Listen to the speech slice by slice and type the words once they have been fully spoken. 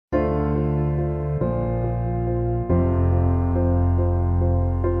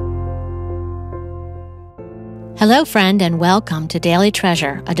Hello, friend, and welcome to Daily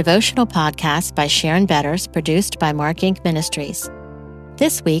Treasure, a devotional podcast by Sharon Betters, produced by Mark Inc. Ministries.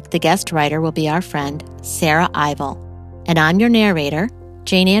 This week, the guest writer will be our friend, Sarah Ivel, and I'm your narrator,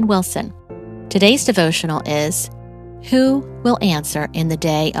 Jane Ann Wilson. Today's devotional is, Who Will Answer in the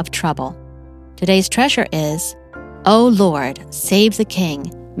Day of Trouble? Today's treasure is, O Lord, save the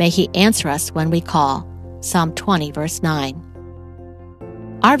King. May he answer us when we call. Psalm 20, verse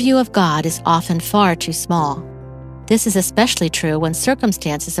 9. Our view of God is often far too small. This is especially true when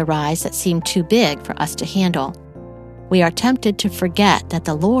circumstances arise that seem too big for us to handle. We are tempted to forget that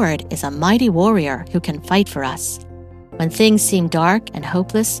the Lord is a mighty warrior who can fight for us. When things seem dark and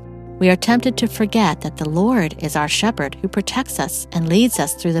hopeless, we are tempted to forget that the Lord is our shepherd who protects us and leads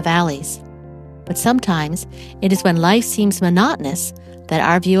us through the valleys. But sometimes it is when life seems monotonous that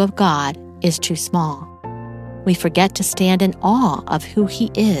our view of God is too small. We forget to stand in awe of who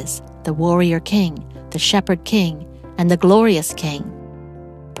He is, the warrior King, the shepherd King, and the glorious King.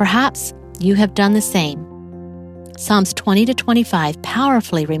 Perhaps you have done the same. Psalms 20-25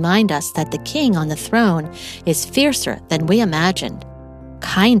 powerfully remind us that the King on the throne is fiercer than we imagined,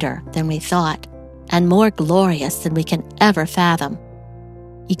 kinder than we thought, and more glorious than we can ever fathom.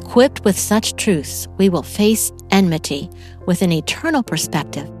 Equipped with such truths, we will face enmity with an eternal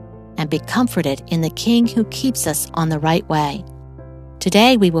perspective and be comforted in the King who keeps us on the right way.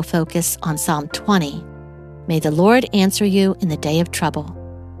 Today we will focus on Psalm 20. May the Lord answer you in the day of trouble.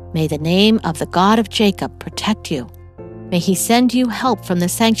 May the name of the God of Jacob protect you. May He send you help from the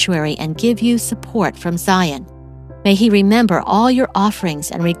sanctuary and give you support from Zion. May He remember all your offerings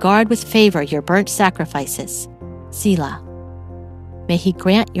and regard with favor your burnt sacrifices. Selah. May He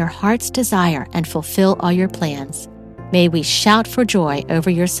grant your heart's desire and fulfill all your plans. May we shout for joy over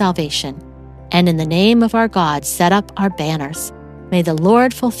your salvation, and in the name of our God set up our banners. May the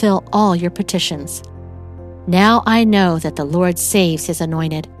Lord fulfill all your petitions. Now I know that the Lord saves His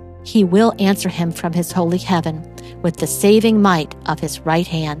anointed. He will answer him from His holy heaven with the saving might of His right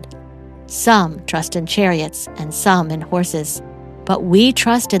hand. Some trust in chariots and some in horses, but we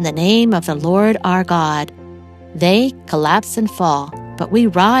trust in the name of the Lord our God. They collapse and fall, but we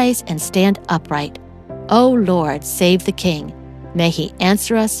rise and stand upright. O Lord, save the King. May He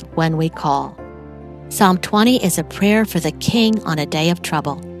answer us when we call. Psalm 20 is a prayer for the King on a day of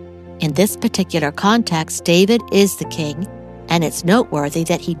trouble. In this particular context, David is the king, and it's noteworthy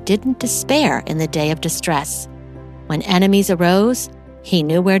that he didn't despair in the day of distress. When enemies arose, he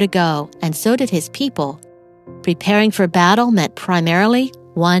knew where to go, and so did his people. Preparing for battle meant primarily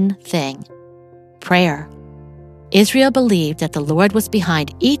one thing: prayer. Israel believed that the Lord was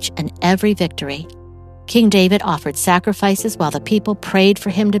behind each and every victory. King David offered sacrifices while the people prayed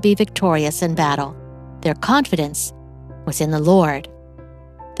for him to be victorious in battle. Their confidence was in the Lord.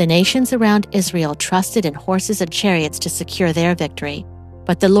 The nations around Israel trusted in horses and chariots to secure their victory,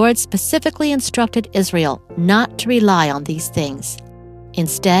 but the Lord specifically instructed Israel not to rely on these things.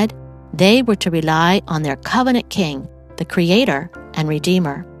 Instead, they were to rely on their covenant King, the Creator and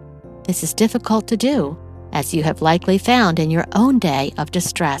Redeemer. This is difficult to do, as you have likely found in your own day of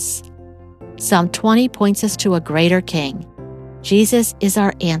distress. Psalm 20 points us to a greater King. Jesus is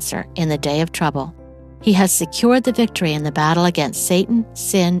our answer in the day of trouble. He has secured the victory in the battle against Satan,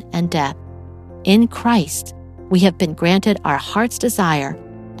 sin, and death. In Christ, we have been granted our heart's desire,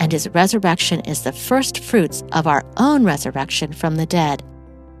 and His resurrection is the first fruits of our own resurrection from the dead.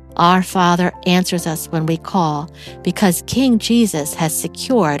 Our Father answers us when we call, because King Jesus has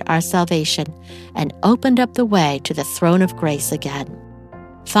secured our salvation and opened up the way to the throne of grace again.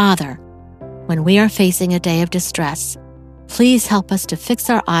 Father, when we are facing a day of distress, please help us to fix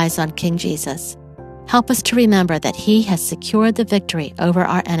our eyes on King Jesus. Help us to remember that He has secured the victory over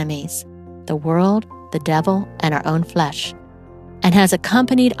our enemies, the world, the devil, and our own flesh, and has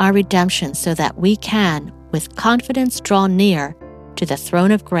accompanied our redemption so that we can, with confidence, draw near to the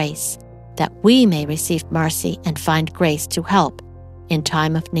throne of grace, that we may receive mercy and find grace to help in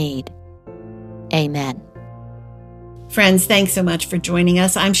time of need. Amen. Friends, thanks so much for joining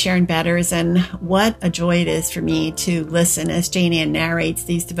us. I'm Sharon Betters, and what a joy it is for me to listen as Jane Ann narrates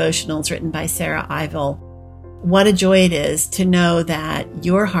these devotionals written by Sarah Ivel. What a joy it is to know that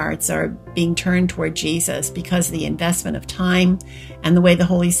your hearts are being turned toward Jesus because of the investment of time and the way the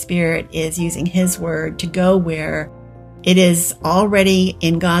Holy Spirit is using His Word to go where it is already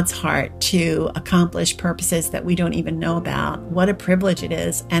in God's heart to accomplish purposes that we don't even know about. What a privilege it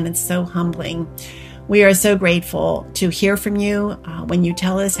is, and it's so humbling. We are so grateful to hear from you when you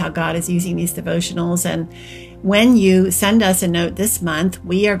tell us how God is using these devotionals. And when you send us a note this month,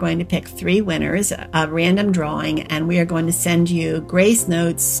 we are going to pick 3 winners, a random drawing, and we are going to send you grace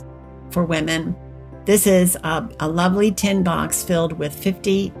notes for women. This is a lovely tin box filled with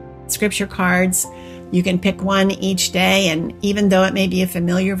 50 scripture cards. You can pick one each day, and even though it may be a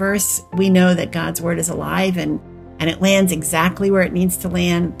familiar verse, we know that God's word is alive and it lands exactly where it needs to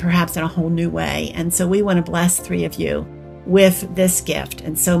land, perhaps in a whole new way. And so we want to bless 3 of you with this gift.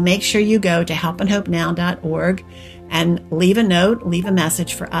 And so make sure you go to helpandhopenow.org and leave a note, leave a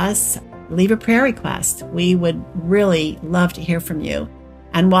message for us, leave a prayer request. We would really love to hear from you.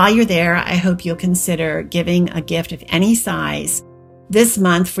 And while you're there, I hope you'll consider giving a gift of any size. This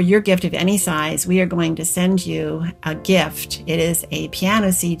month, for your gift of any size, we are going to send you a gift. It is a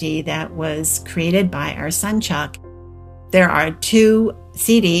piano CD that was created by our son, Chuck. There are 2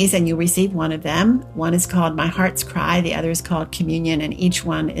 CDs, and you receive one of them. One is called My Heart's Cry. The other is called Communion, and each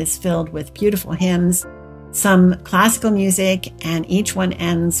one is filled with beautiful hymns, some classical music, and each one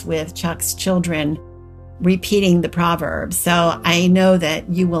ends with Chuck's children repeating the Proverbs. So I know that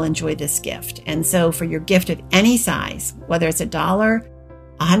you will enjoy this gift. And so for your gift of any size, whether it's $1, $100,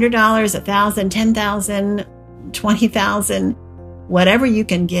 $1,000, $10,000, $20,000, whatever you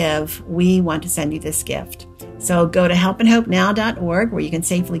can give, we want to send you this gift. So go to helpandhopenow.org where you can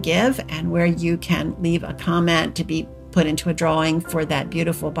safely give and where you can leave a comment to be put into a drawing for that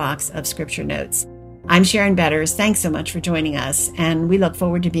beautiful box of scripture notes. I'm Sharon Betters. Thanks so much for joining us, and we look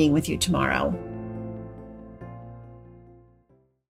forward to being with you tomorrow.